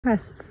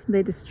Pests,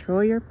 they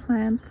destroy your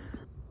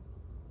plants,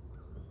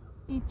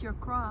 eat your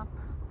crop,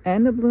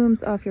 and the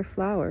blooms off your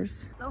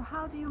flowers. So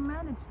how do you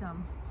manage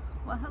them?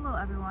 Well, hello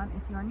everyone.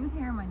 If you are new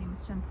here, my name is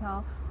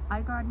Chantel. I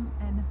garden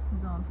in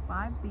zone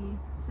 5B,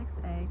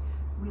 6A.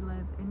 We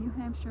live in New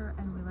Hampshire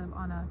and we live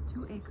on a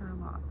 2-acre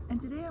lot. And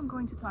today I'm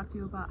going to talk to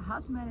you about how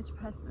to manage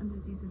pests and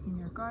diseases in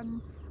your garden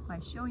by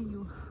showing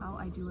you how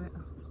I do it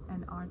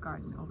in our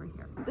garden over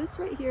here. This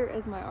right here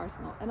is my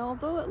arsenal, and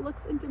although it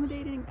looks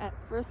intimidating at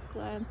first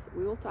glance,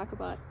 we will talk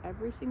about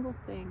every single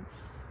thing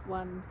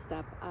one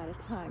step at a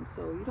time,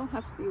 so you don't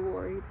have to be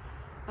worried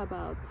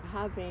about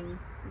having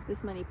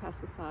this many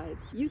pesticides.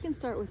 You can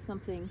start with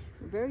something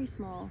very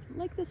small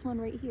like this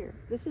one right here.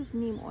 This is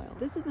neem oil.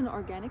 This is an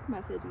organic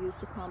method used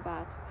to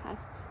combat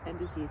pests and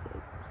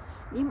diseases.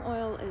 Neem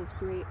oil is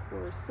great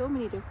for so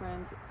many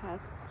different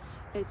pests.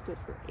 It's good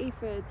for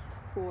aphids,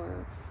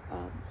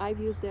 I've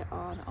used it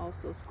on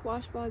also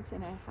squash bugs,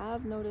 and I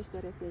have noticed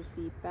that it is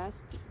the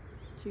best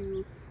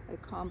to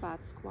combat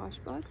squash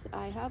bugs.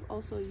 I have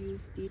also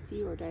used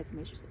DT or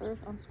diatomaceous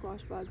earth on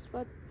squash bugs,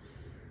 but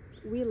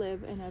we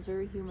live in a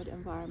very humid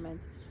environment.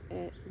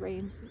 It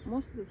rains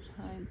most of the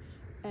time,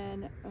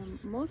 and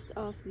most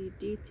of the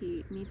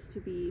DT needs to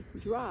be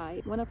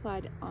dry when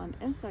applied on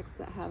insects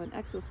that have an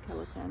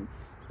exoskeleton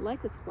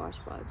like the squash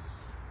bugs.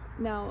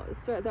 Now,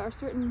 there are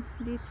certain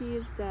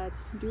DTs that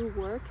do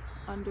work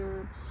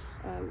under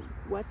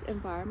wet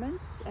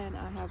environments, and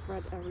I have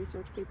read a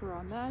research paper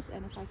on that,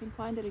 and if I can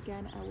find it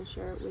again I will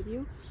share it with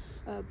you.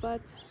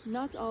 But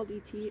not all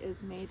DT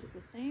is made the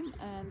same,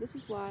 and this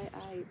is why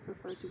I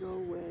prefer to go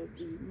with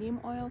the neem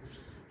oil,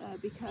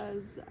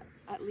 because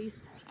at least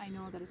I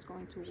know that it's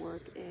going to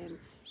work in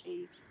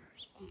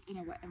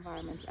a wet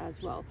environment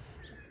as well.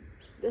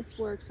 This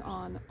works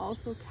on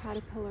also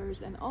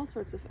caterpillars and all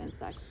sorts of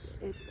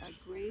insects. It's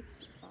a great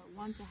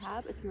one to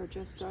have if you're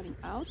just starting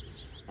out,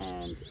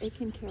 and it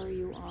can carry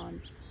you on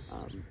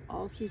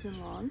all season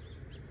long.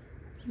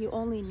 You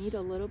only need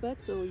a little bit,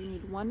 so you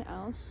need 1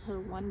 ounce per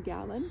 1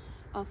 gallon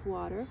of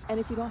water, and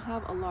if you don't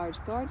have a large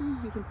garden,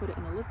 you can put it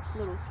in a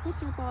little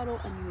spritzer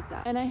bottle and use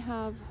that. And I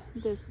have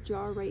this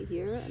jar right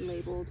here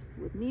labeled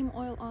with neem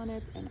oil on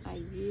it, and I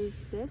use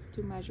this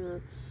to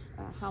measure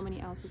how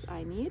many ounces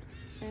I need.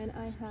 And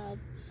I have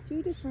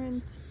 2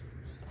 different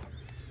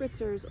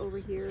spritzers over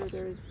here.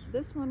 There's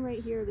this one right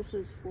here. This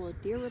is for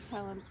deer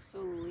repellent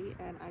solely,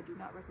 and I do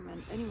not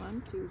recommend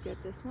anyone to get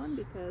this one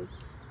because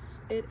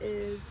it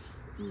is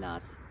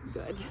not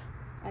good.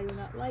 I do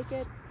not like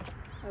it,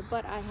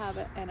 but I have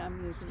it and I'm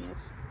using it.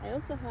 I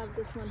also have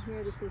this one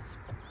here. This is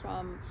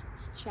from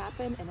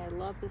Chapin, and I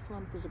love this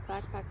one. This is a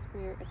backpack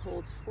sprayer. It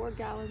holds 4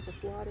 gallons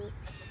of water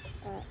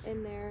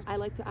in there. I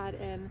like to add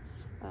in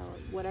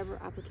whatever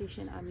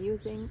application I'm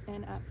using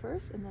in at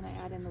first, and then I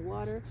add in the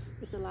water.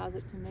 This allows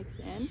it to mix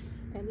in,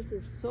 and this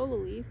is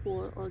solely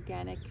for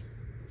organic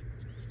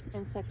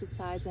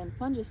insecticides and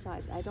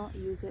fungicides. I don't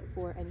use it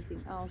for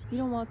anything else. You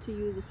don't want to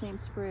use the same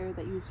sprayer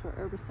that you use for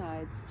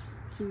herbicides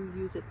to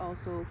use it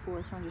also for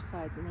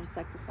fungicides and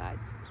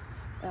insecticides.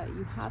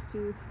 You have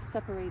to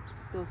separate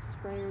those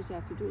sprayers. You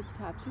have to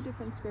have 2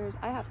 different sprayers.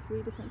 I have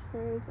 3 different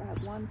sprayers. I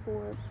have one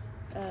for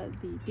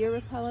the deer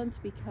repellent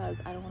because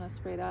I don't want to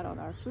spray that on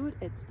our food.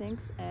 It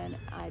stinks, and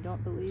I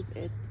don't believe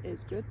it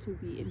is good to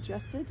be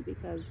ingested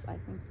because I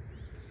think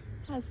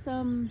it has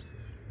some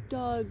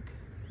dog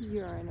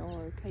urine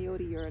or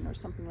coyote urine or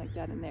something like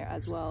that in there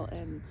as well,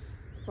 and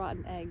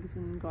rotten eggs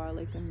and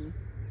garlic and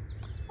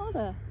all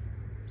the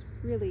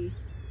really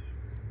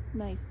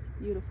nice,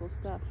 beautiful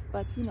stuff.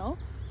 But you know,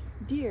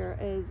 deer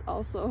is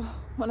also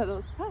one of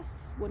those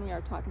pests when we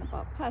are talking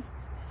about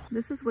pests.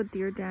 This is what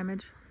deer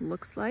damage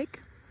looks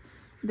like.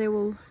 They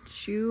will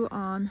chew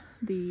on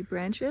the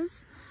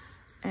branches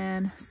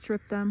and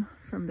strip them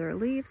from their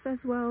leaves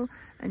as well,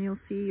 and you'll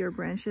see your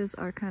branches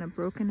are kind of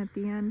broken at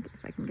the end.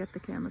 If I can get the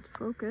camera to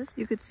focus,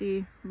 you could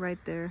see right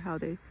there how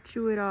they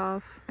chew it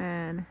off,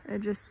 and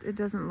it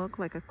doesn't look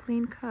like a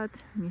clean cut.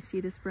 And you see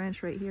this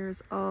branch right here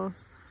is all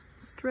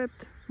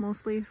stripped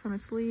mostly from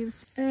its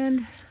leaves,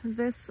 and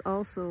this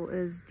also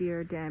is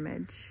deer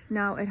damage.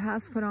 Now it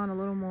has put on a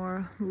little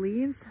more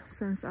leaves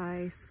since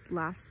I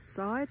last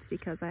saw it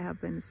because I have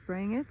been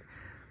spraying it,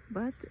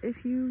 but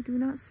if you do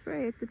not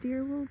spray it, the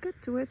deer will get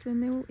to it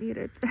and they will eat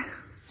it.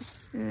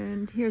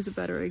 And here's a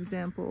better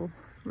example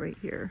right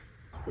here.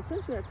 So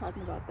since we are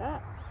talking about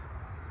that,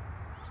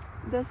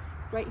 this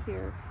right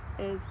here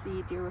is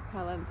the deer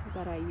repellent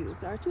that I use.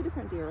 There are 2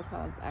 different deer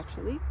repellents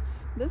actually.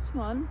 This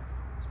one,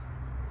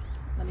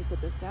 let me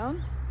put this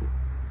down.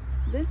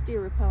 This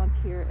deer repellent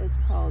here is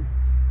called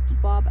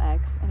Bob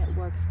X, and it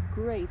works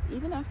great.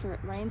 Even after it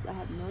rains, I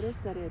have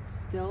noticed that it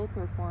still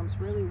performs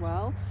really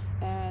well,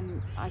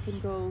 and I can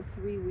go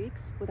 3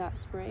 weeks without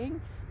spraying.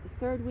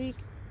 The 3rd week,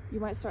 you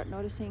might start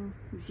noticing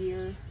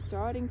deer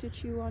starting to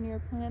chew on your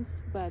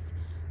plants, but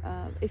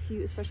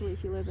especially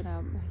if you live in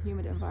a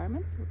humid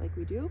environment like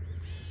we do.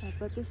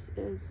 But this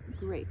is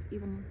great,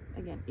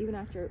 even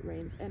after it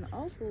rains. And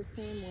also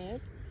same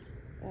with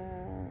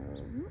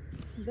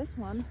this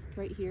one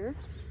right here,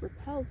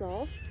 repels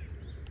all.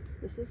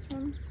 This is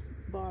from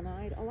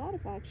Bonide. A lot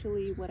of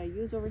actually what I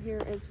use over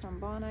here is from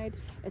Bonide.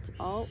 It's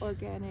all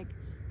organic.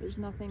 There's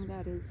nothing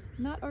that is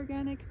not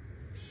organic,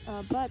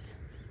 but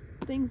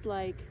things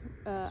like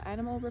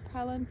animal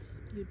repellents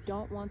you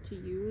don't want to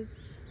use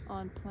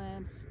on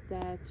plants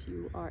that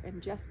you are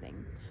ingesting,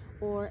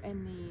 or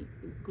in the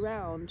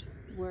ground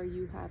where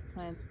you have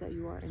plants that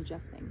you are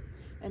ingesting.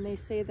 And they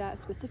say that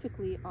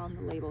specifically on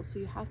the label. So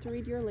you have to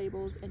read your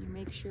labels and you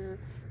make sure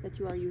that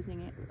you are using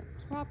it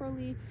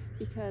properly,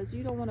 because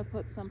you don't want to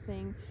put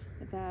something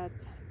that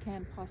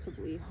can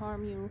possibly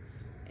harm you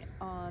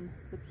on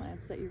the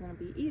plants that you're going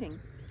to be eating.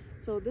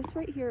 So this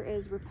right here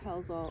is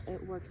Repelzol.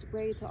 It works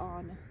great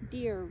on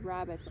deer,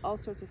 rabbits, all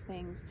sorts of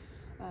things.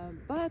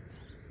 But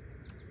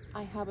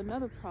I have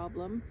another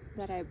problem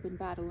that I've been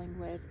battling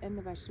with in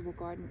the vegetable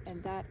garden,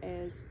 and that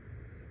is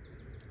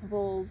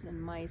voles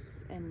and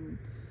mice and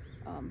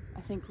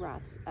I think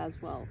rats as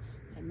well.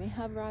 I may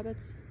have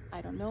rabbits.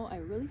 I don't know. I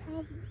really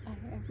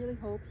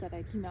hope that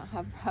I do not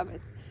have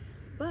rabbits.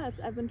 But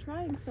I've been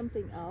trying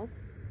something else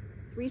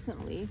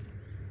recently,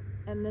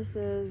 and this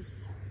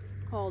is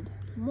called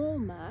Mole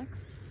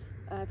Max.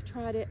 I've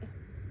tried it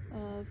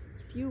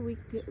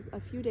a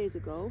few days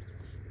ago,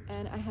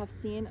 and I have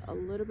seen a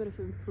little bit of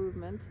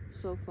improvement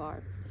so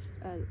far.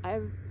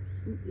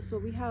 So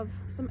we have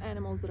some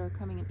animals that are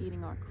coming and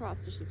eating our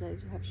crops, just as I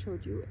have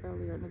showed you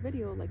earlier in the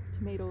video, like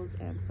tomatoes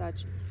and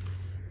such.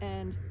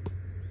 And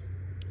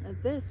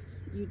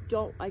this, you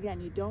don't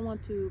want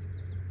to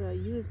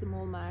use the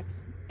Mole Max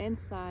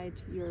inside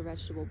your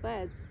vegetable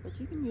beds, but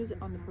you can use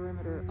it on the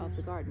perimeter of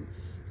the garden.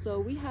 So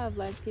we have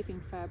landscaping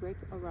fabric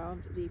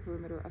around the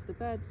perimeter of the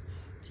beds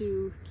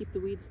to keep the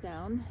weeds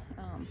down,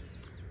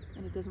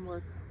 and it doesn't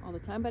work all the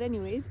time, but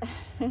anyways.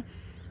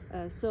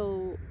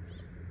 So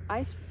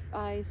I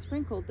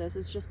sprinkled this.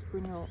 It's just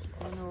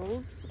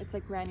granules. It's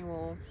like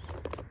granule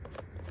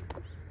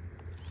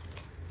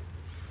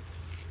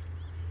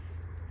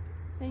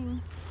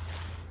thing,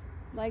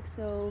 like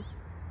so.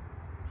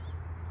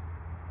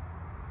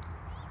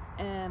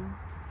 And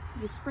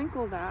you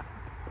sprinkle that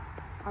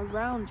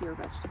around your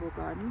vegetable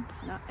garden,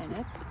 not in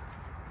it.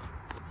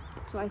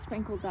 So I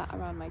sprinkled that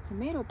around my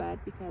tomato bed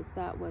because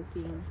that was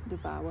being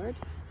devoured,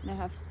 and I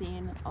have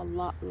seen a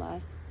lot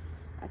less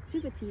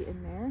activity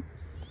in there,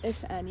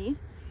 if any.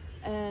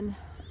 And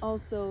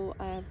also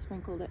I have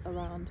sprinkled it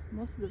around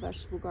most of the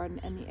vegetable garden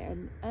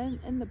and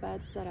in the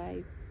beds that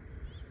I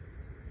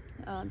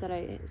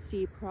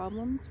see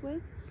problems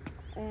with.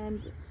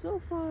 And so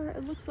far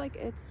it looks like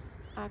it's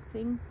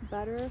acting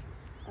better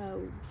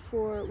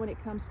for when it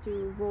comes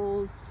to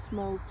voles,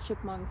 moles,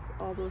 chipmunks,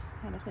 all those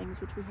kind of things,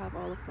 which we have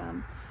all of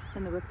them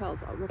in the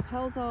Repelzol.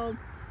 Repelzol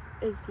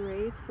is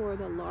great for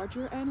the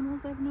larger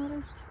animals, I've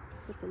noticed,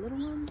 but the little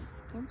ones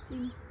don't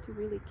seem to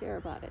really care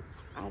about it.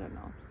 I don't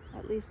know.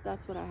 At least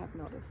that's what I have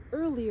noticed.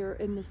 Earlier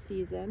in the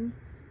season,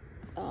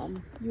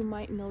 you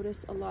might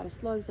notice a lot of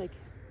slugs. Like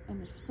in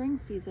the spring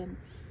season,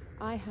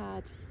 I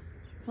had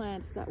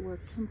plants that were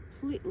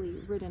completely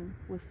ridden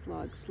with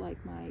slugs, like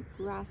my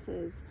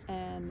grasses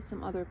and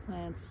some other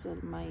plants,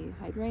 my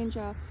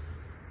hydrangea.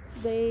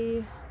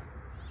 They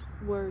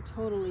were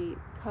totally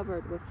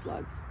covered with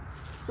slugs.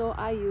 So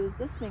I use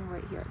this thing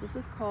right here. This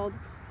is called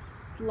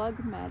Slug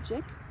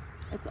Magic.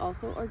 It's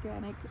also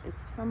organic. It's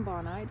from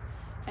Bonide,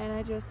 and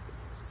I just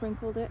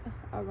sprinkled it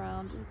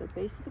around the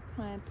base of the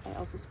plant. I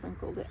also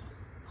sprinkled it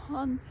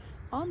on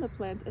the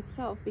plant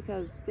itself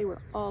because they were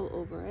all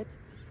over it.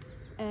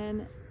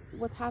 And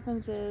what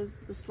happens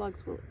is the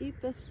slugs will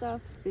eat this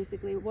stuff.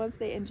 Basically, once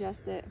they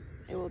ingest it,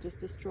 it will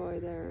just destroy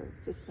their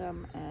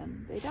system and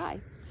they die.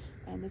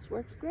 And this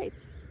works great.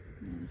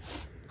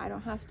 I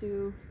don't have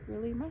to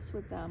really mess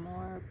with them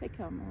or pick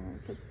them,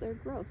 because they're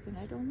gross and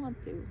I don't want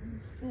to.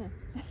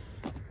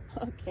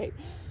 Okay.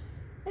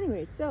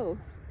 Anyway, so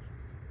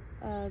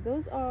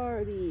those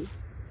are the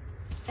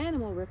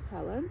animal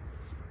repellents,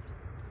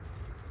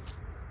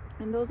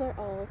 and those are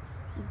all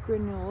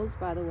granules,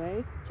 by the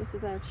way, just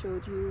as I've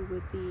showed you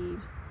with the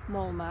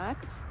Mole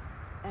Max,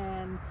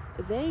 and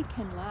they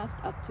can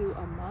last up to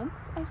a month,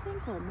 I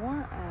think, or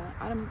more.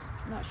 I'm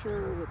not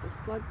sure with the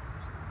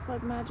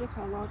Slug Magic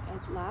how long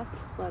it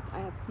lasts, but I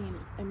have seen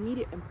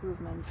immediate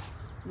improvement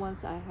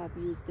once I have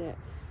used it,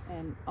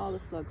 and all the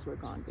slugs were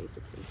gone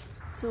basically.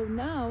 So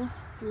now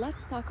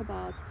let's talk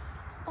about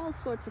all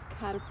sorts of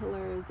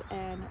caterpillars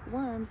and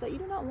worms that you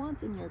do not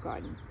want in your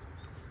garden.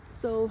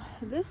 So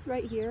this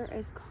right here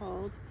is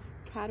called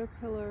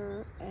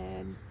Caterpillar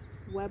and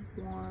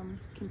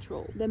Webworm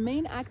Control. The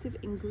main active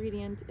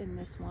ingredient in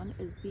this one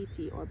is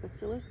BT, or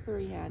Bacillus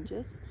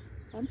thuringiensis,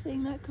 if I'm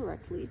saying that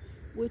correctly,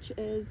 which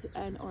is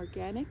an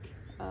organic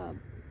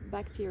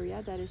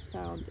bacteria that is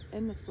found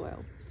in the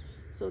soil.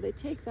 So they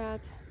take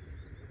that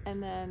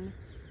and then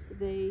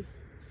they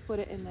put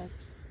it in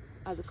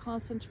this as a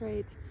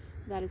concentrate.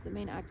 That is the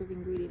main active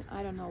ingredient.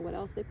 I don't know what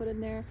else they put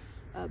in there,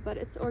 but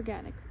it's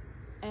organic.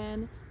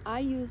 And I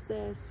use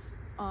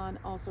this on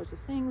all sorts of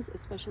things,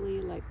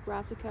 especially like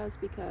brassicas,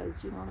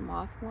 because you know the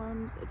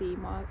mothworms,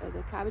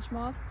 the cabbage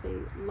moths, they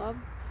love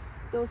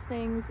those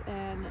things,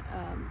 and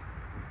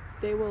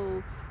they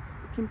will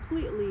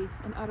completely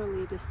and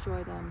utterly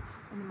destroy them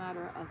in a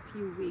matter of a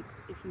few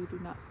weeks if you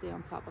do not stay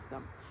on top of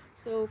them.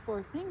 So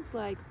for things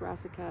like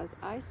brassicas,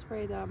 I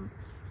spray them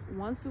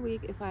once a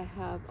week if I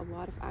have a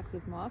lot of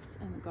active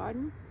moths in the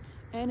garden,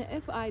 and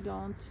if I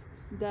don't,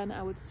 then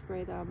I would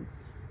spray them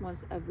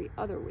once every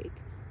other week.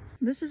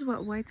 This is what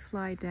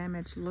whitefly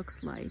damage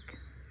looks like,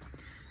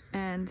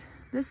 and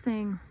this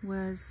thing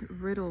was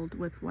riddled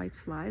with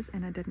whiteflies,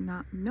 and I did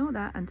not know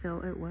that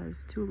until it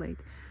was too late.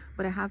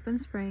 But I have been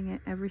spraying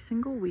it every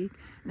single week,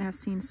 and I have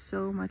seen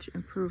so much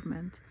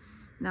improvement.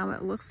 Now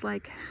it looks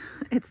like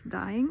it's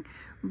dying,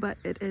 but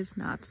it is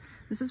not.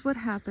 This is what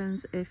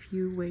happens if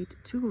you wait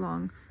too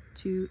long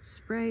to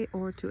spray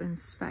or to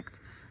inspect.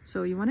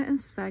 So you want to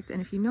inspect,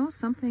 and if you know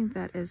something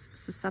that is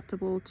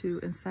susceptible to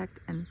insect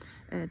and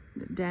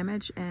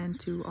damage, and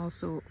to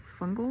also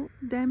fungal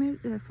damage,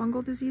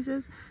 fungal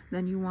diseases,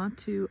 then you want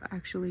to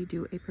actually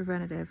do a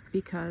preventative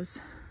because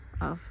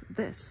of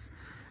this.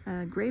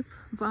 Grape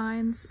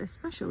vines,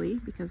 especially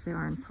because they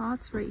are in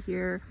pots right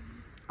here,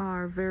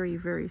 are very,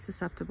 very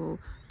susceptible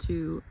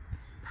to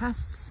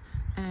pests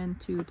and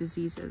to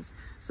diseases.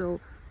 So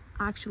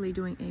actually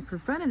doing a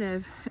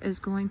preventative is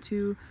going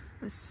to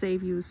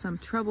save you some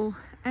trouble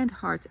and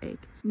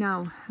heartache.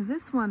 Now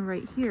this one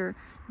right here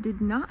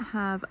did not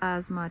have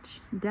as much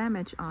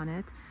damage on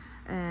it,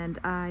 and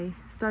I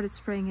started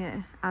spraying it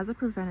as a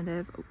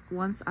preventative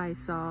once I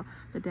saw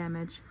the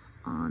damage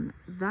on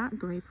that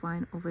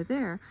grapevine over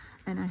there,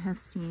 and I have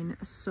seen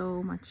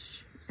so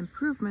much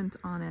improvement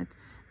on it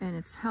and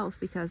its health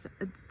because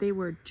they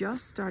were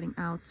just starting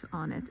out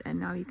on it, and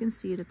now you can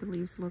see that the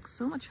leaves look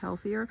so much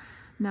healthier.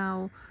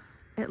 Now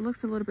it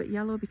looks a little bit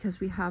yellow because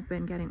we have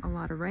been getting a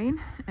lot of rain,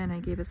 and I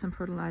gave it some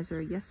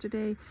fertilizer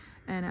yesterday,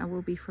 and I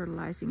will be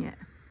fertilizing it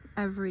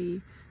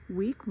every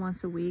week,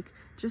 once a week,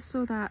 just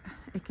so that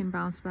it can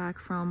bounce back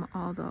from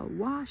all the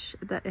wash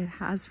that it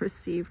has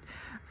received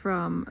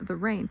from the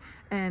rain.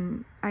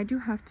 And I do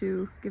have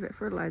to give it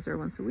fertilizer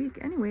once a week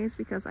anyways,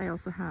 because I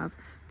also have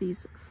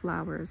these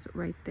flowers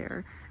right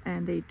there,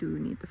 and they do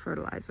need the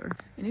fertilizer.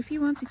 And if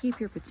you want to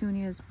keep your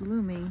petunias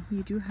blooming,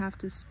 you do have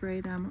to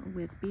spray them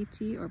with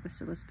BT or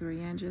Bacillus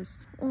thuringiensis,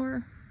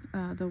 or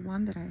the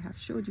one that I have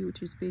showed you,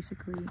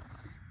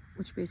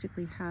 which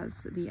basically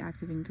has the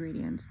active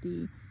ingredient,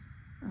 the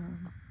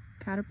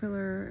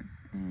caterpillar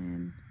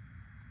and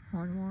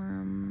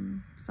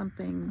hornworm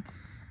something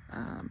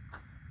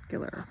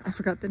killer. I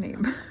forgot the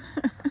name.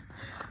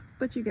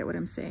 But you get what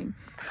I'm saying.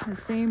 The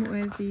same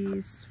with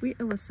the sweet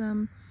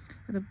alyssum.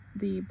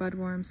 The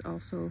budworms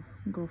also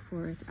go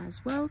for it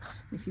as well.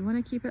 And if you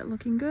want to keep it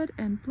looking good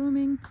and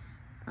blooming,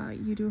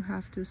 you do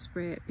have to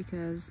spray it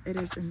because it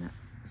is in the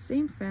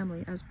same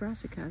family as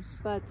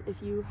brassicas. But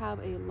if you have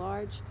a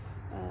large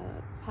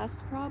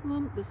pest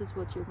problem, this is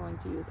what you're going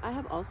to use. I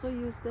have also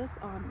used this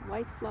on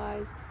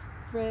whiteflies,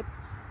 thrip,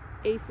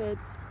 aphids,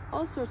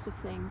 all sorts of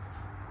things,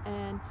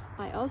 and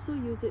I also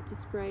use it to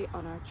spray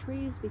on our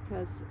trees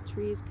because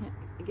trees can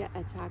get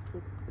attacked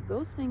with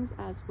those things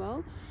as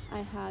well. I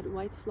had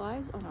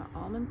whiteflies on our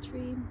almond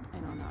tree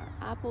and on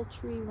our apple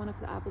tree. One of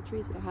the apple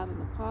trees that I have in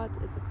the pot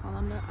is a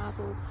columnar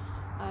apple.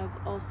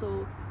 I've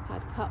also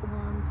had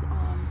cutworms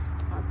on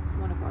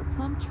one of our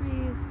plum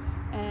trees,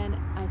 and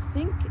I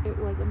think it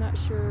was, I'm not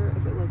sure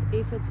if it was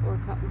aphids or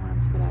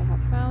cutworms, but I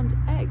have found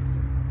eggs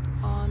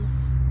on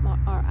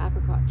our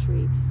apricot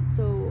tree.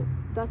 So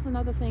that's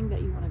another thing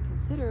that you want to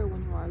consider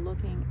when you are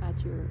looking at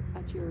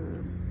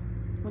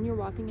when you're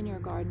walking in your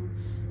garden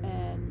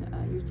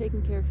and you're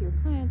taking care of your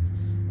plants.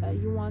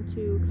 You want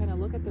to kind of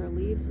look at their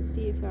leaves to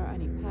see if there are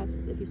any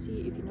pests. If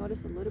you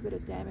notice a little bit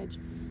of damage,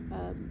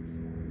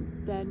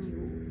 then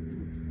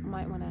you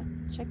might want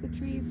to check the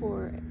tree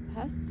for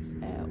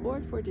pests or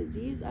for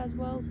disease as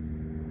well.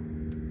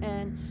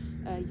 And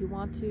you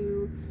want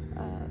to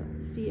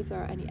see if there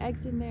are any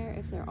eggs in there.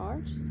 If there are,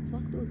 just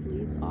pluck those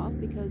leaves off,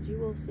 because you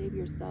will save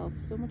yourself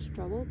so much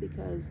trouble,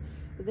 because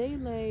they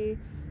lay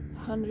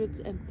hundreds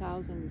and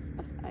thousands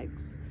of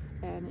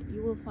eggs, and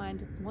you will find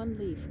one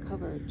leaf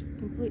covered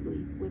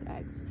completely with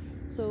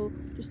eggs. So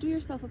just do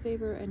yourself a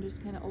favor and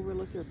just kind of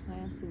overlook your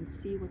plants and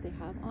see what they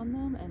have on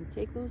them, and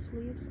take those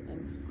leaves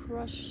and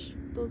crush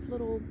those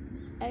little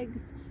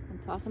eggs and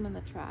toss them in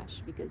the trash,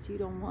 because you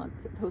don't want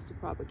those to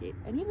propagate.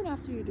 And even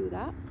after you do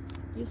that,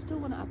 you still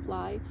want to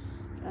apply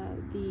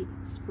the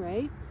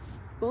spray.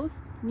 Both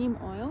neem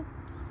oil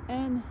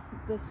and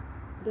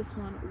this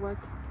one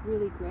worked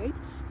really great.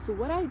 So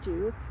what I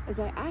do is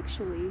I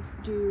actually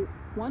do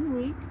 1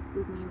 week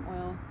with neem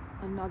oil,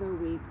 another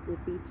week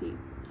with BT.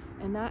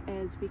 And that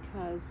is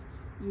because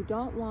you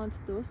don't want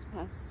those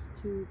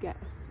pests to get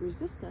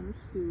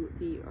resistance to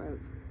the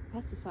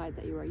pesticide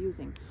that you are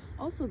using.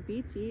 Also,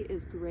 BT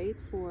is great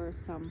for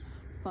some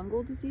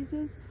fungal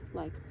diseases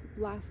like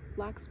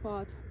black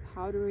spot,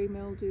 powdery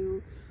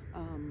mildew,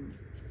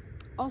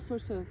 all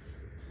sorts of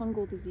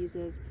fungal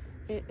diseases.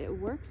 It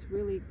works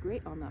really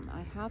great on them.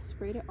 I have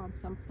sprayed it on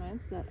some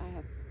plants that I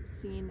have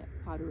seen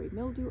powdery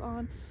mildew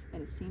on,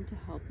 and it seemed to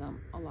help them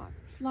a lot.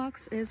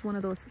 Phlox is one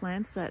of those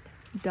plants that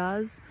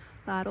does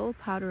battle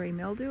powdery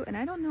mildew, and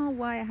I don't know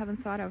why I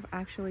haven't thought of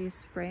actually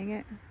spraying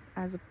it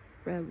as a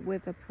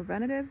with a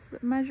preventative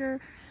measure,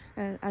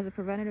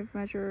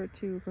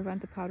 to prevent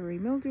the powdery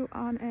mildew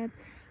on it.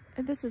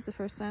 And this is the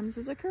first time this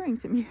is occurring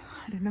to me.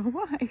 I don't know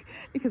why,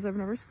 because I've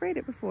never sprayed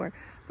it before.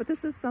 But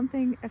this is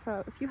something,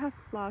 if you have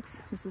phlox,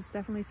 this is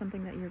definitely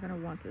something that you're going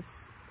to want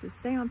to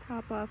stay on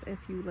top of if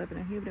you live in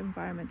a humid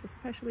environment,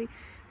 especially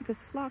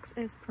because phlox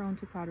is prone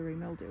to powdery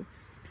mildew.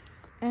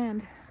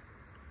 And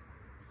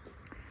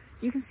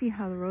you can see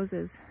how the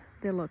roses,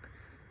 they look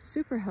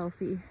super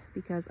healthy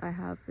because I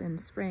have been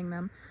spraying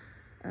them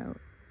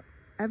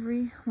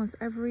once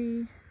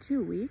every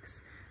 2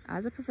 weeks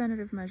as a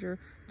preventative measure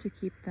to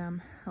keep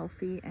them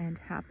healthy and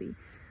happy.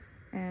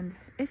 And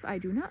if I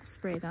do not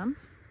spray them,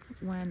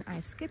 when I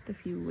skipped a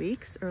few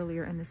weeks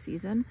earlier in the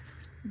season,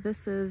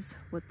 this is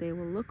what they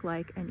will look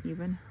like, and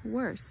even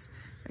worse.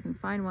 I can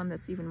find one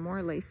that's even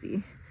more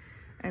lacy.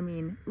 I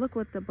mean, look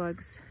what the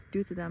bugs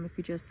do to them if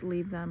you just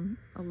leave them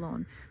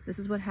alone. This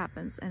is what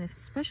happens. And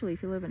especially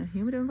if you live in a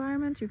humid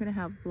environment, you're going to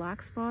have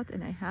black spot,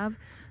 and I have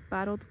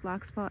battled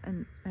black spot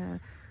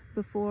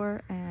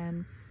before,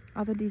 and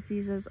other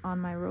diseases on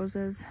my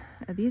roses.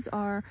 This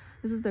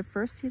is their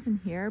first season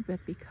here, but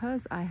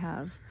because I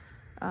have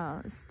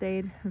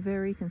stayed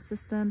very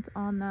consistent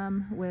on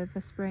them with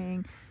the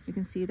spraying, you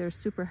can see they're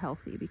super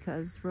healthy,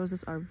 because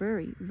roses are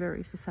very,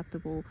 very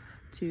susceptible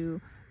to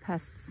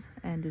pests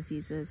and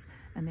diseases,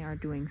 and they are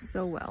doing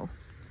so well.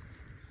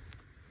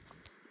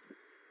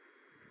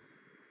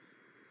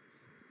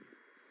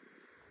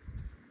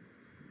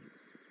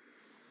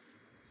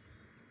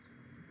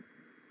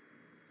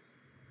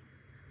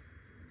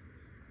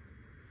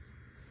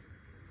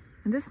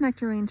 And this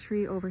nectarine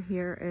tree over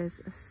here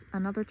is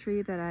another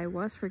tree that I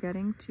was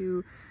forgetting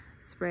to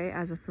spray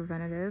as a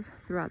preventative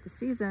throughout the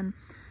season.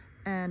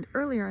 And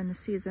earlier in the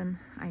season,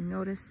 I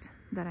noticed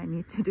that I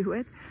need to do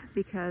it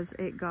because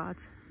it got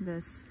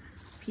this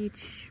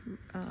peach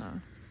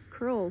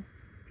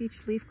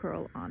leaf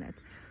curl on it.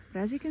 But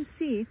as you can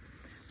see,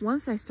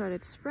 once I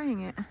started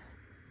spraying it,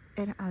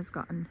 it has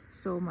gotten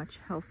so much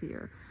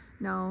healthier.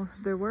 Now,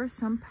 there were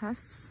some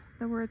pests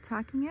that were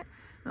attacking it.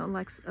 It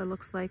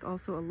looks like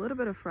also a little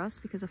bit of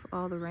rust because of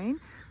all the rain,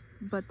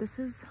 but this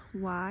is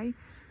why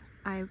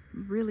I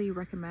really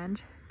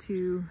recommend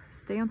to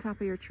stay on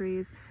top of your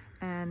trees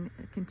and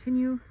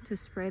continue to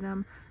spray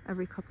them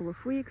every couple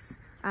of weeks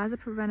as a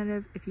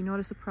preventative. If you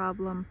notice a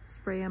problem,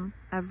 spray them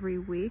every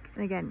week.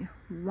 And again,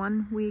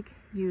 1 week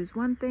use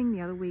one thing,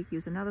 the other week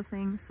use another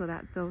thing, so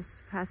that those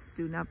pests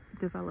do not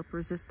develop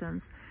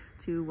resistance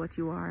to what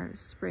you are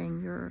spraying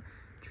your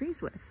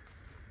trees with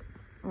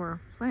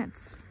or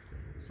plants.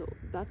 So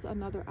that's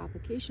another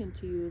application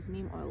to use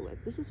neem oil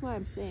with. This is why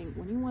I'm saying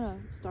when you want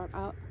to start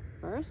out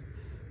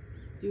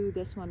first, do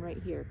this one right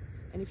here.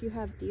 And if you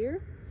have deer,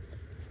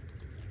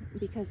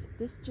 because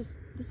this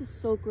is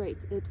so great,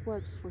 it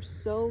works for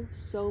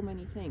so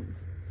many things.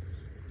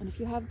 And if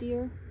you have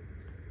deer,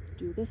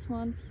 do this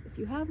one. If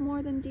you have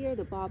more than deer,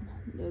 the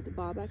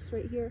Bob-X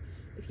right here,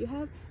 if you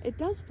have, it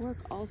does work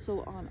also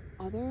on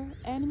other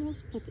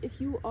animals, but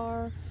if you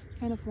are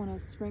kind of want to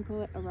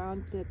sprinkle it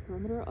around the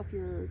perimeter of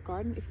your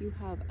garden, if you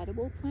have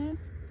edible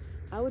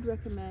plants, I would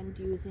recommend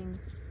using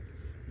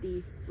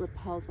the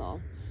Repelzol.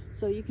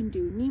 So you can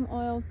do neem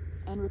oil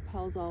and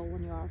Repelzol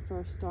when you're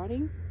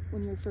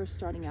first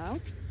starting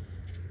out,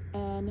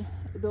 and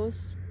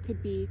those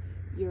could be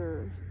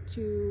your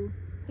two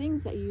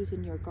things that you use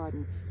in your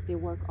garden. They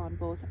work on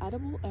both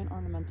edible and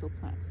ornamental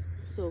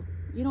plants. So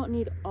you don't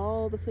need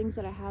all the things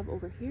that I have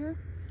over here.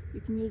 You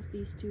can use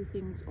these two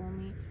things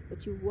only,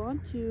 but you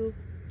want to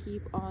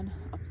keep on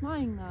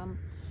applying them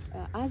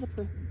as a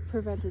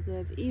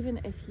preventative, even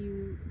if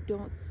you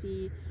don't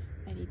see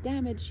any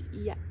damage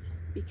yet,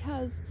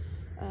 because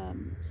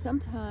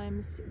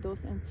sometimes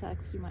those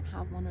insects, you might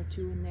have 1 or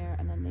 2 in there,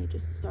 and then they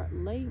just start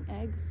laying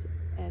eggs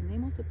and they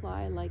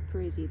multiply like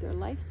crazy. Their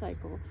life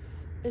cycle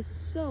is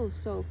so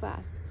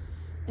fast.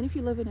 And if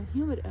you live in a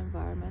humid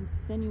environment,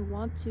 then you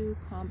want to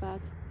combat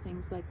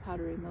things like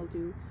powdery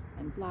mildew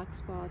and black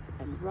spot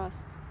and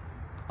rust,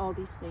 all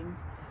these things.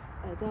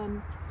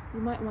 Then you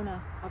might want to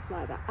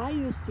apply that. I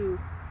used to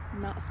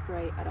not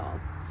spray at all,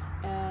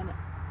 and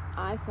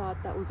I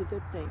thought that was a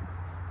good thing.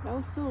 That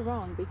was so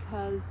wrong,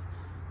 because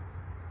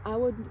I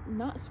would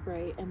not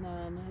spray, and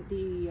then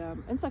the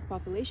insect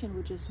population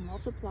would just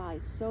multiply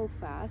so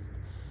fast,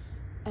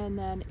 and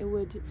then they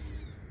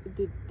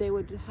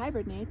would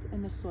hibernate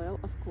in the soil,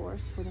 of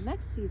course, for the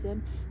next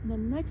season, and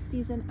then next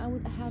season I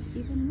would have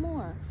even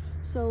more.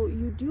 So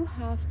you do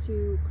have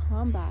to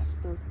combat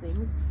those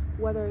things,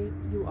 whether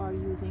you are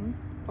using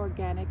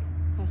organic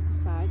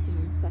pesticides and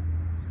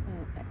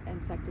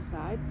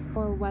insecticides,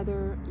 or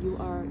whether you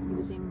are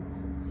using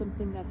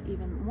something that's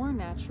even more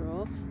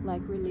natural,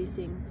 like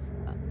releasing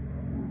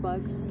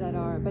bugs that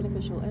are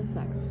beneficial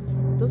insects.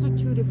 Those are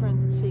 2 different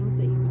things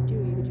that you could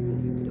do.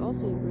 You could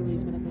also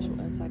release beneficial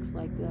insects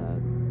like the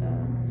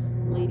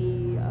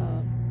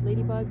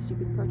ladybugs. You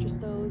could purchase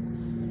those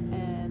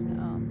and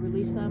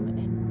release them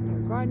in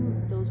your garden.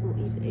 Those will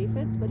eat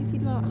aphids, but if you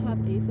do not have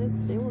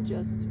aphids, they will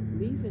just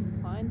leave and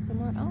find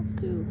somewhere else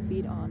to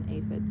feed on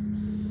aphids.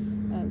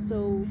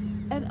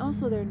 And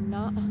also they're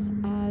not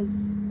as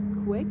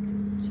quick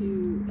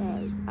to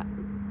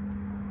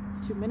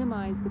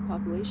minimize the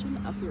population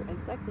of your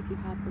insects if you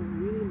have a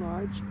really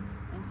large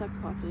insect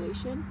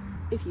population.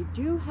 If you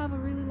do have a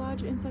really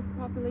large insect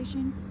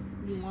population,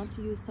 you want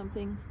to use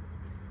something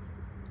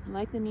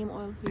like the neem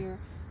oil here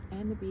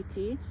and the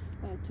BT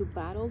to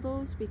battle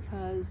those,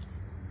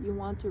 because you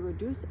want to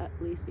reduce at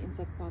least the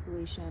insect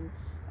population,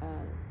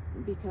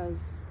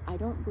 because I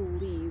don't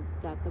believe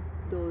that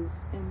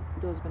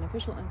those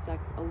beneficial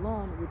insects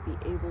alone would be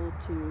able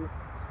to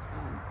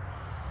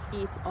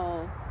eat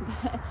all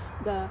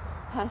the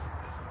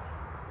pests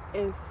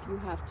if you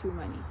have too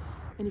many.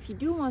 And if you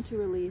do want to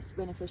release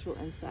beneficial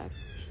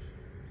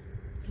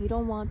insects, you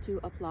don't want to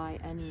apply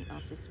any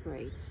of the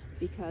spray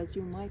because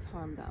you might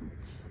harm them.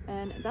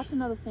 And that's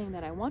another thing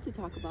that I want to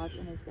talk about,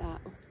 and is that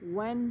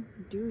when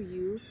do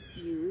you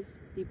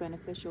use the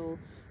beneficial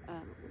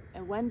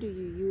and when do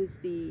you use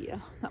the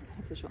not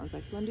beneficial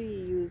insects, when do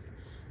you use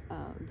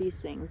these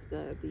things,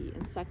 the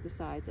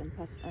insecticides and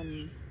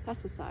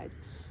pesticides?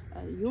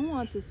 You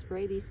want to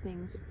spray these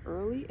things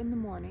early in the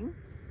morning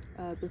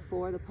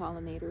before the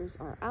pollinators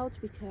are out,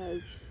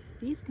 because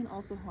these can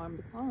also harm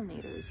the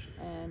pollinators,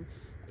 and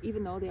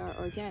even though they are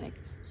organic.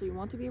 So you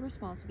want to be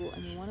responsible,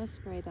 and you want to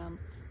spray them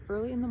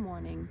early in the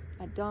morning,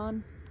 at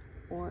dawn,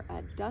 or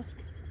at dusk,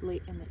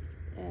 late in the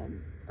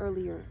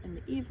earlier in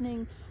the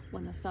evening,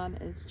 when the sun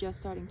is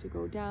just starting to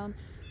go down,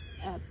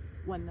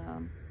 when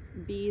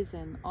bees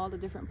and all the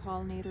different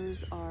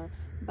pollinators are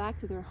back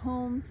to their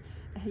homes.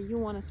 You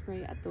want to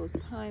spray at those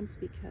times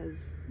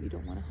because you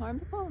don't want to harm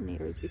the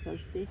pollinators, because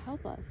they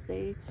help us.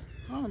 They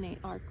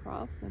pollinate our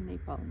crops and they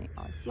pollinate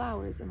our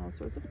flowers and all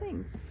sorts of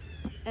things,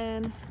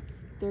 and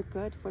they're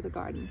good for the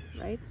garden,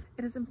 right?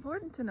 It is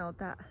important to note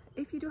that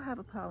if you do have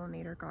a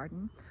pollinator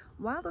garden,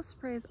 while the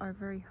sprays are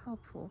very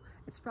helpful,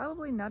 it's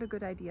probably not a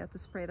good idea to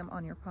spray them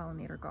on your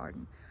pollinator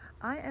garden.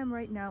 I am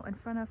right now in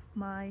front of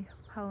my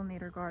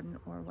pollinator garden,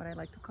 or what I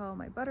like to call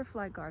my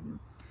butterfly garden.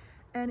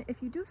 And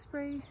if you do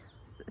spray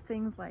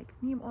things like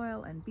neem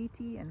oil and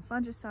BT and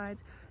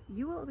fungicides,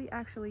 you will be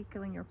actually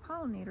killing your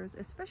pollinators,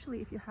 especially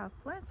if you have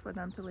plants for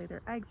them to lay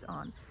their eggs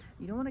on.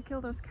 You don't want to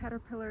kill those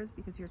caterpillars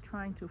because you're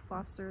trying to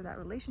foster that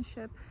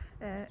relationship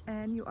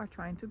and you are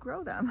trying to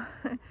grow them.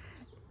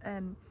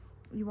 And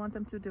you want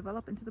them to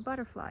develop into the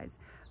butterflies.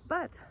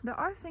 But there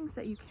are things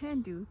that you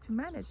can do to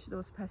manage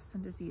those pests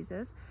and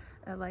diseases,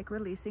 like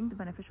releasing the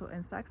beneficial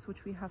insects,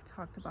 which we have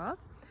talked about,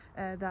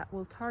 that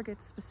will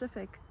target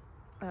specific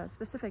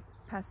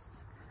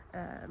pests,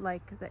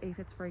 like the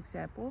aphids, for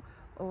example,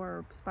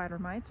 or spider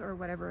mites, or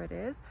whatever it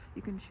is.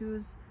 You can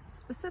choose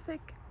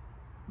specific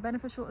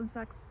beneficial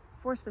insects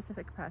for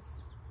specific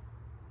pests.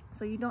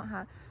 So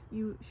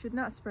you should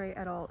not spray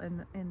at all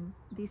in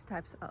these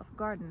types of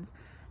gardens.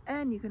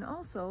 And you can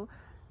also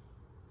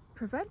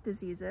prevent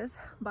diseases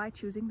by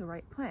choosing the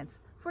right plants.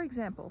 For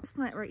example, this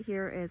plant right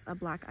here is a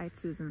black-eyed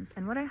Susans,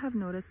 and what I have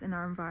noticed in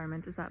our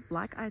environment is that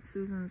black-eyed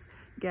Susans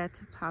get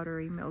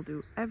powdery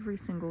mildew every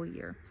single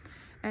year.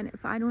 And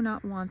if I do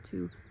not want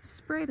to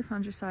spray the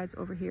fungicides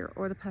over here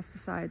or the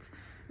pesticides,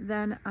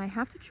 then I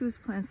have to choose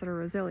plants that are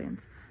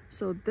resilient.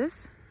 So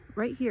this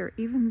right here,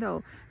 even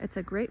though it's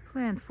a great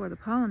plant for the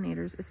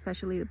pollinators,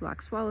 especially the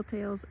black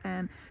swallowtails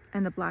and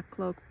the black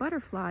cloak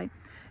butterfly,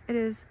 it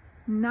is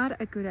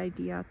not a good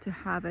idea to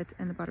have it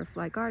in the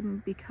butterfly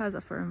garden because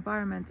of our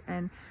environment,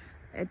 and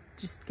it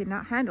just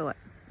cannot handle it.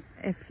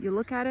 If you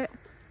look at it,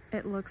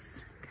 it looks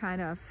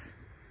kind of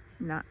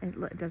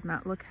it does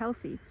not look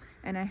healthy.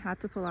 And I had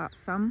to pull out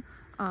some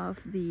of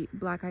the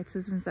black-eyed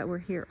Susans that were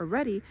here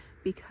already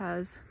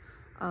because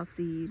of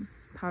the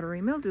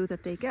powdery mildew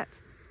that they get.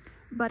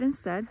 But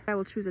instead, I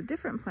will choose a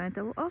different plant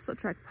that will also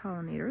attract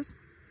pollinators,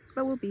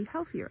 but will be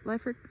healthier.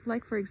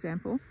 Like for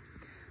example,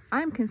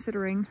 I'm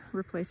considering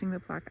replacing the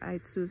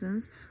black-eyed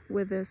Susans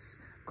with this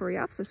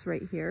Coreopsis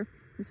right here.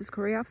 This is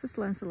Coreopsis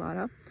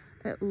lanceolata.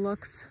 It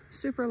looks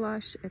super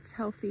lush, it's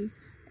healthy,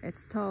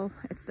 it's tall,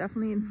 it's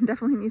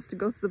definitely needs to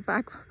go to the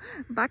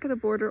back of the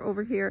border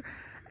over here.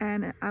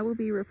 And I will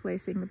be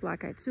replacing the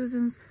black-eyed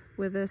Susans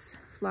with this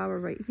flower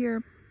right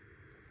here.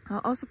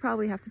 I'll also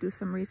probably have to do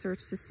some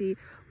research to see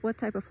what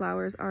type of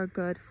flowers are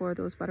good for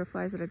those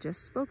butterflies that I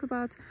just spoke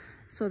about,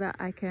 so that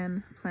I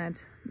can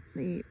plant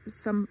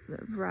some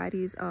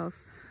varieties of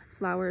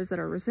flowers that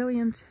are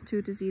resilient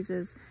to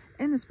diseases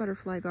in this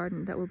butterfly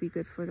garden that will be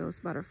good for those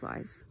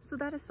butterflies. So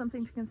that is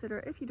something to consider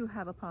if you do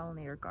have a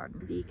pollinator garden.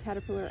 The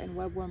caterpillar and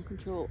webworm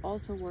control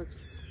also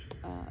works,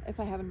 if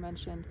I haven't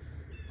mentioned,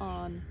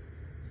 on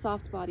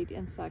soft-bodied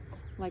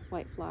insects like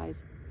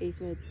whiteflies,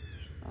 aphids,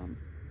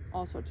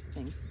 all sorts of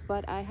things.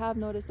 But I have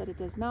noticed that it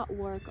does not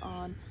work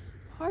on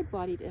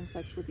hard-bodied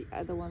insects with the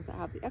other ones that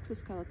have the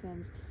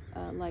exoskeletons,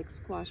 like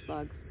squash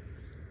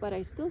bugs. But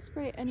I still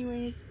spray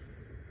anyways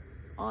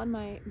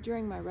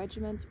during my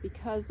regimen,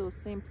 because those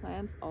same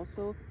plants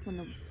also, when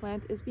the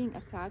plant is being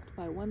attacked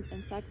by one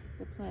insect,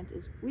 the plant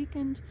is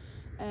weakened,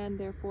 and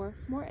therefore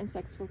more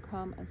insects will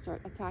come and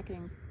start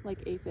attacking, like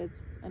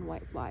aphids and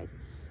whiteflies.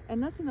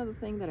 And that's another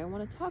thing that I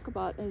want to talk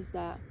about, is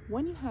that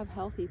when you have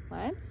healthy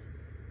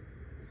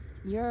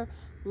plants, you're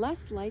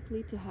less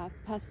likely to have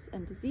pests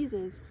and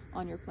diseases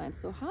on your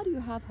plants. So how do you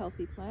have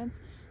healthy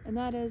plants? And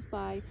that is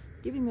by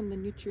giving them the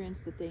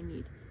nutrients that they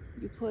need.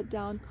 You put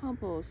down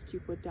compost, you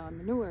put down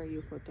manure,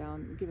 you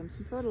give them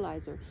some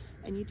fertilizer,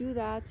 and you do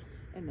that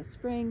in the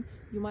spring.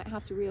 You might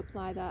have to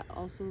reapply that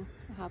also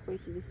halfway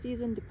through the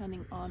season,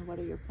 depending on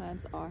whether your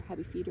plants are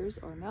heavy feeders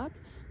or not.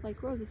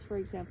 Like roses, for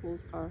example,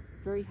 are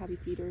very heavy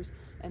feeders,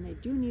 and they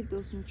do need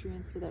those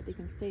nutrients so that they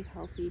can stay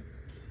healthy.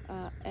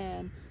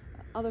 And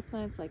other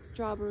plants like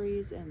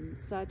strawberries and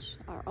such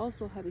are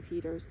also heavy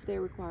feeders. They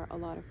require a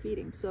lot of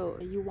feeding. So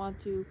you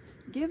want to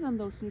give them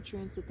those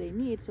nutrients that they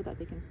need so that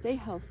they can stay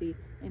healthy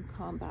and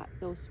combat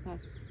those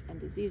pests and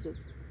diseases.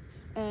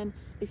 And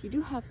if you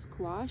do have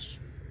squash,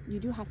 you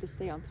do have to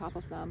stay on top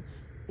of them,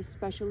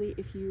 especially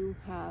if you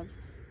have,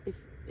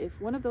 if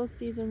one of those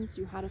seasons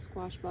you had a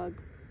squash bug,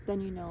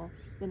 then you know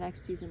the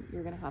next season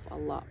you're going to have a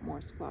lot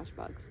more squash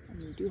bugs,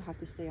 and you do have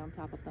to stay on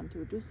top of them to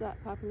reduce that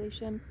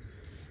population,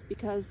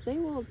 because they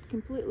will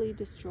completely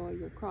destroy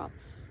your crop.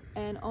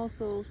 And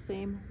also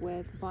same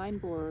with vine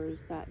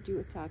borers that do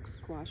attack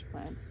squash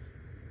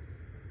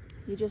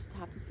plants. You just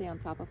have to stay on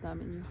top of them,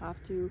 and you have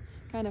to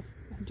kind of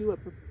do a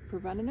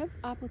preventative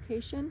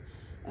application,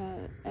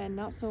 and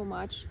not so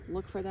much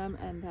look for them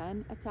and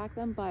then attack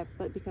them, but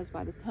because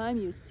by the time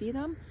you see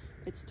them,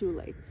 it's too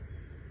late.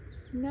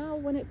 Now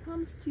when it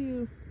comes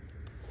to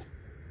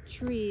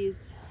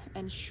trees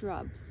and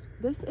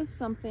shrubs, this is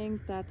something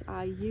that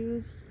I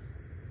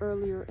use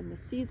earlier in the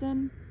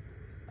season,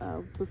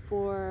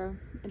 before,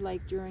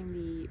 like during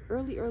the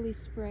early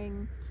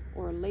spring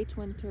or late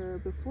winter,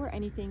 before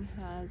anything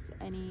has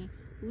any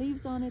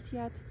leaves on it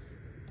yet.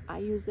 I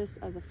use this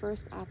as a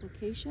first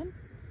application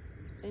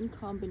in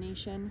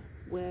combination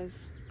with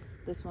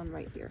this one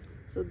right here.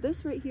 So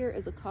this right here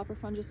is a copper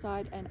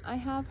fungicide, and I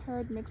have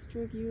heard mixed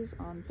reviews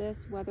on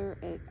this, whether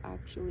it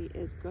actually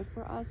is good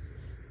for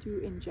us to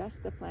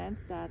ingest the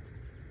plants that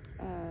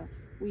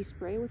we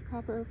spray with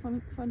copper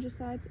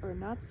fungicides or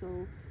not. So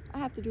I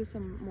have to do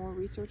some more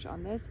research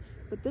on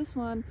this, but this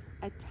one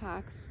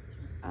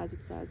attacks, as it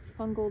says,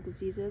 fungal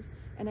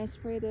diseases, and I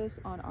spray this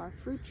on our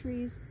fruit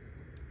trees,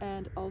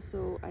 and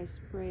also I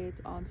spray it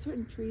on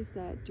certain trees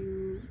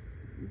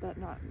that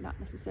not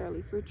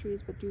necessarily fruit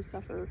trees, but do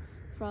suffer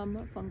from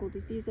fungal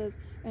diseases,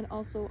 and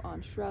also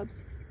on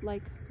shrubs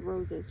like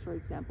roses, for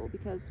example,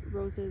 because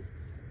roses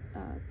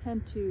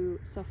tend to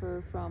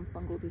suffer from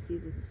fungal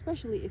diseases,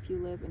 especially if you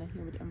live in a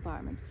humid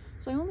environment.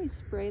 So I only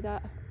spray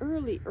that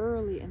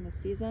early in the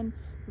season,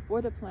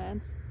 before the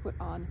plants put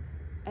on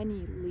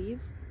any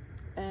leaves.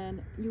 And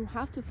you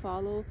have to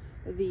follow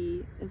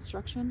the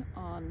instruction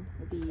on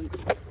the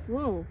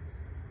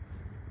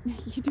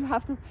you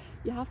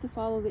have to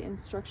follow the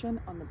instruction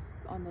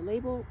on the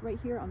label right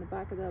here on the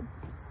back of the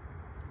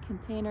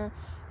container.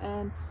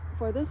 And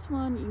for this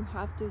one, you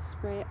have to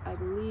spray it, I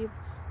believe,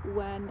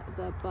 when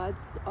the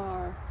buds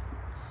are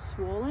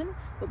swollen,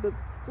 but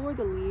before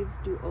the leaves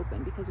do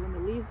open, because when the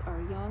leaves are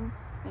young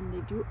and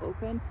they do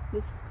open,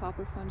 this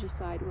copper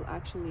fungicide will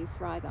actually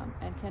fry them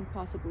and can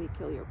possibly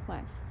kill your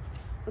plant.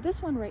 But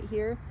this one right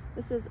here,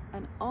 this is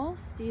an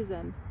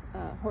all-season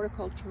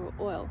horticultural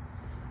oil,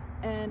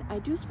 and I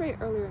do spray it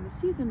earlier in the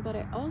season, but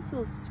I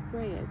also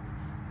spray it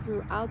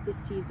throughout the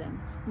season,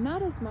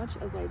 not as much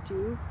as I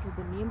do with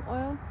the neem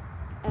oil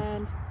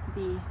and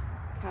the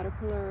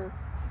caterpillar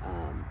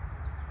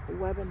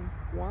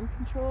webworm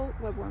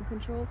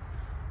control,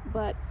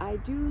 but I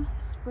do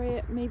spray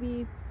it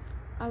maybe,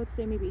 I would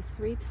say maybe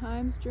 3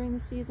 times during the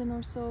season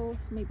or so,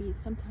 maybe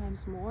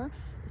sometimes more,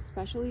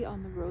 especially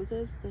on the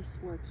roses. This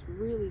works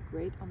really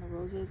great on the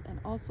roses, and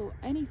also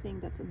anything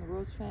that's in the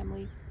rose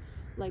family,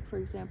 like for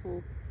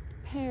example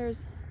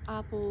pears,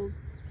 apples,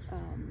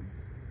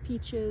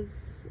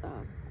 peaches,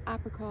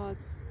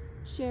 apricots,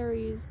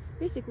 cherries,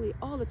 basically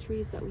all the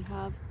trees that we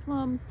have,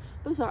 plums,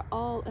 those are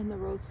all in the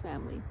rose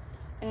family.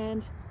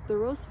 And the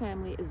rose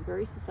family is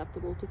very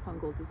susceptible to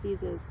fungal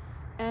diseases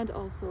and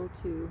also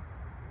to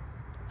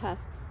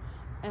pests,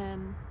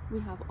 and we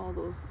have all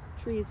those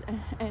trees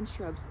and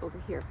shrubs over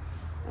here.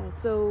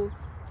 So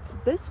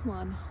this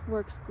one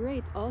works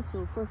great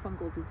also for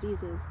fungal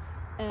diseases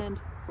and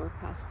for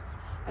pests,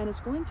 and it's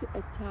going to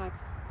attack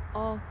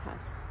all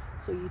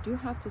pests. So you do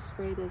have to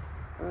spray this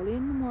early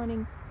in the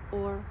morning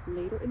or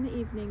later in the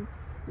evening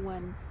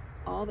when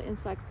all the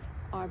insects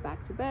are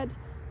back to bed,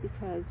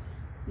 because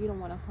you don't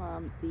want to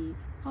harm the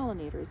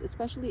pollinators,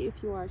 especially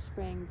if you are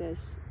spraying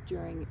this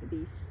during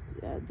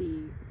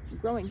the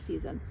growing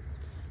season.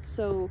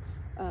 So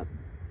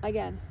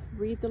again,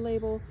 read the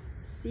label,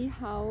 see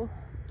how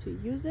to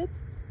use it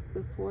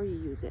before you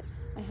use it.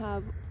 I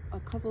have a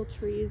couple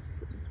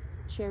trees,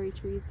 cherry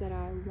trees, that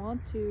I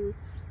want to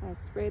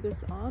spray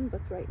this on,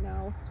 but right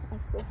now I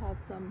still have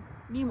some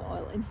neem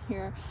oil in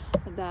here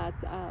that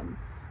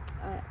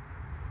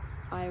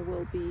I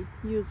will be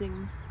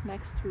using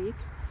next week,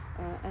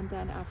 and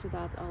then after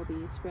that I'll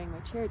be spraying my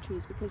cherry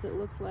trees, because it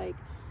looks like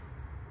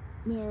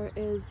there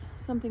is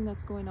something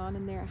that's going on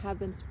in there. I have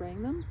been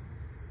spraying them,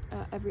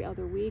 every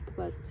other week,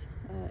 but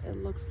it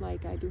looks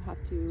like I do have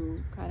to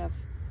kind of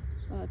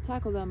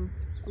tackle them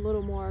a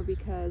little more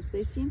because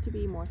they seem to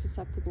be more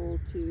susceptible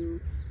to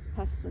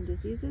pests and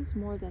diseases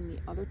more than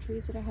the other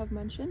trees that I have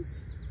mentioned.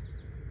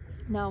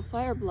 Now,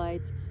 fire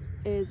blight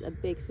is a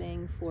big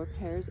thing for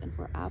pears and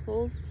for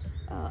apples,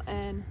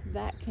 and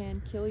that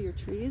can kill your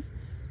trees,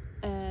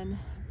 and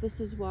this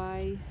is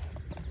why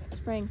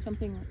spraying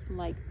something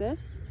like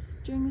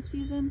this during the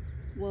season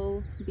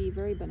will be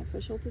very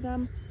beneficial to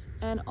them,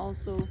 and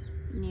also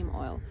neem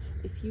oil.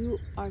 If you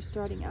are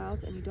starting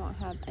out and you don't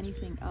have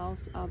anything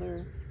else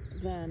other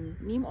than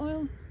neem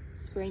oil,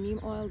 spray neem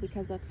oil,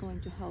 because that's going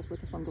to help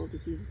with the fungal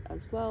diseases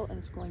as well, and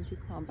it's going to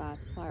combat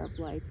fire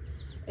blight.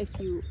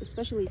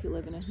 Especially if you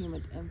live in a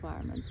humid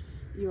environment,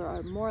 you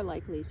are more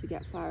likely to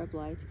get fire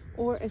blight,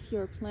 or if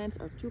your plants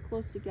are too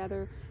close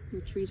together,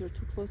 your trees are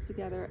too close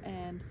together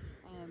and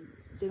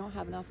they don't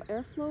have enough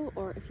airflow,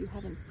 or if you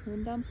haven't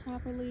pruned them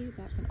properly,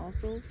 that can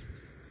also,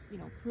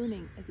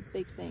 pruning is a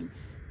big thing.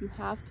 You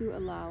have to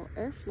allow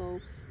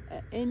airflow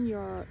in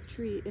your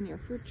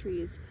fruit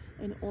trees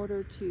in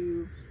order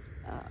to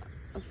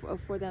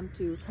for them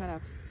to kind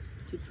of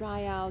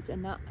dry out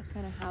and not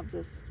kind of have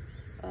this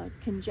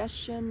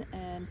congestion,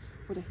 and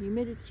where the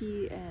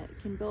humidity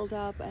can build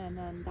up, and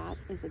then that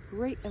is a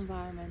great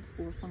environment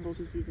for fungal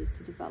diseases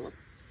to develop.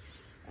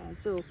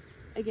 So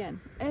again,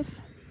 if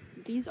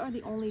these are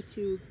the only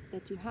two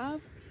that you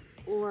have,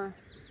 or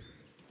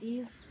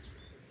these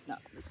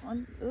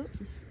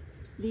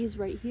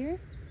right here,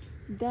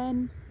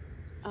 then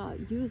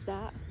use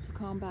that to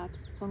combat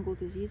fungal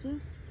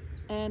diseases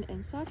and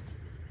insects,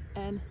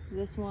 and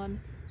this one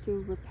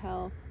to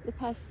repel the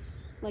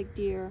pests like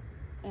deer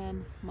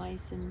and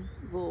mice and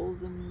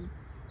voles and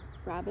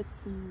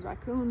rabbits and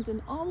raccoons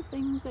and all the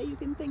things that you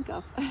can think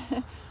of.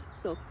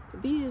 So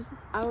these,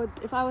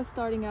 if I was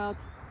starting out,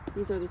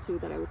 these are the two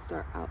that I would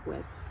start out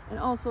with. And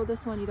also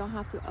this one, you don't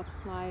have to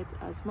apply it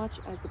as much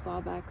as the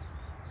Bob-X,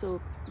 so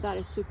that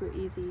is super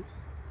easy.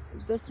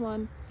 This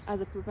one,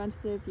 as a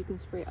preventative, you can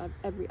spray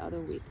every other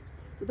week.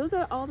 So those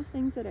are all the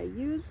things that I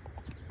use.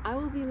 I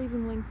will be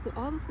leaving links to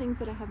all the things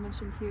that I have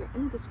mentioned here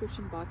in the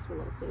description box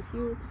below. So if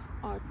you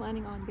are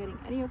planning on getting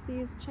any of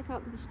these, check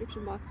out the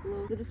description box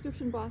below. The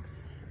description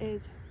box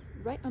is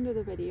right under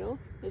the video.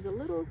 There's a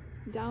little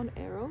down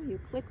arrow. You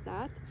click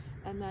that,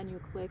 and then you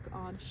click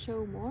on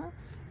show more,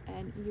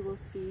 and you will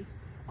see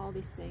all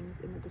these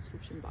things in the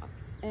description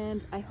box.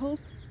 And I hope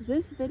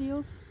this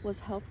video was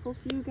helpful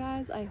to you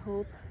guys. I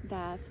hope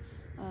that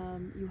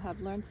you have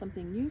learned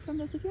something new from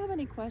this. If you have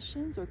any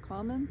questions or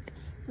comments,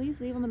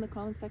 please leave them in the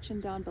comment section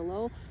down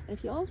below. And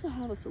if you also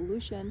have a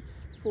solution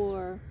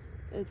for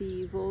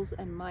the voles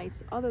and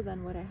mice other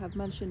than what I have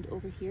mentioned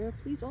over here,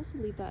 please also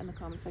leave that in the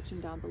comment section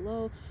down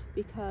below,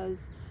 because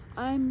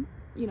I'm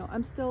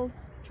still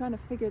trying to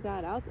figure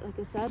that out. Like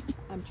I said,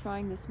 I'm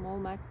trying this mole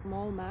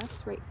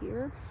max right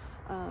here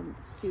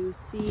to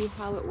see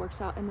how it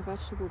works out in the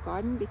vegetable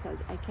garden, because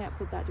I can't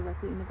put that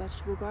directly in the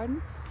vegetable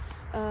garden.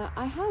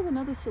 I have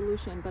another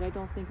solution, but I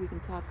don't think we can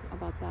talk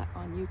about that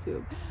on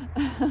YouTube.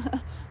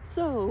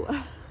 So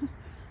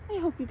I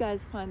hope you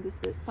guys found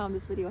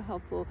this video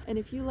helpful, and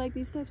if you like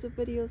these types of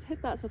videos,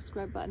 hit that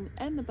subscribe button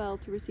and the bell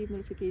to receive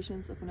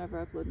notifications of whenever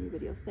I upload new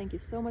videos. Thank you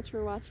so much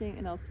for watching,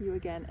 and I'll see you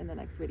again in the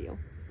next video.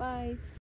 Bye!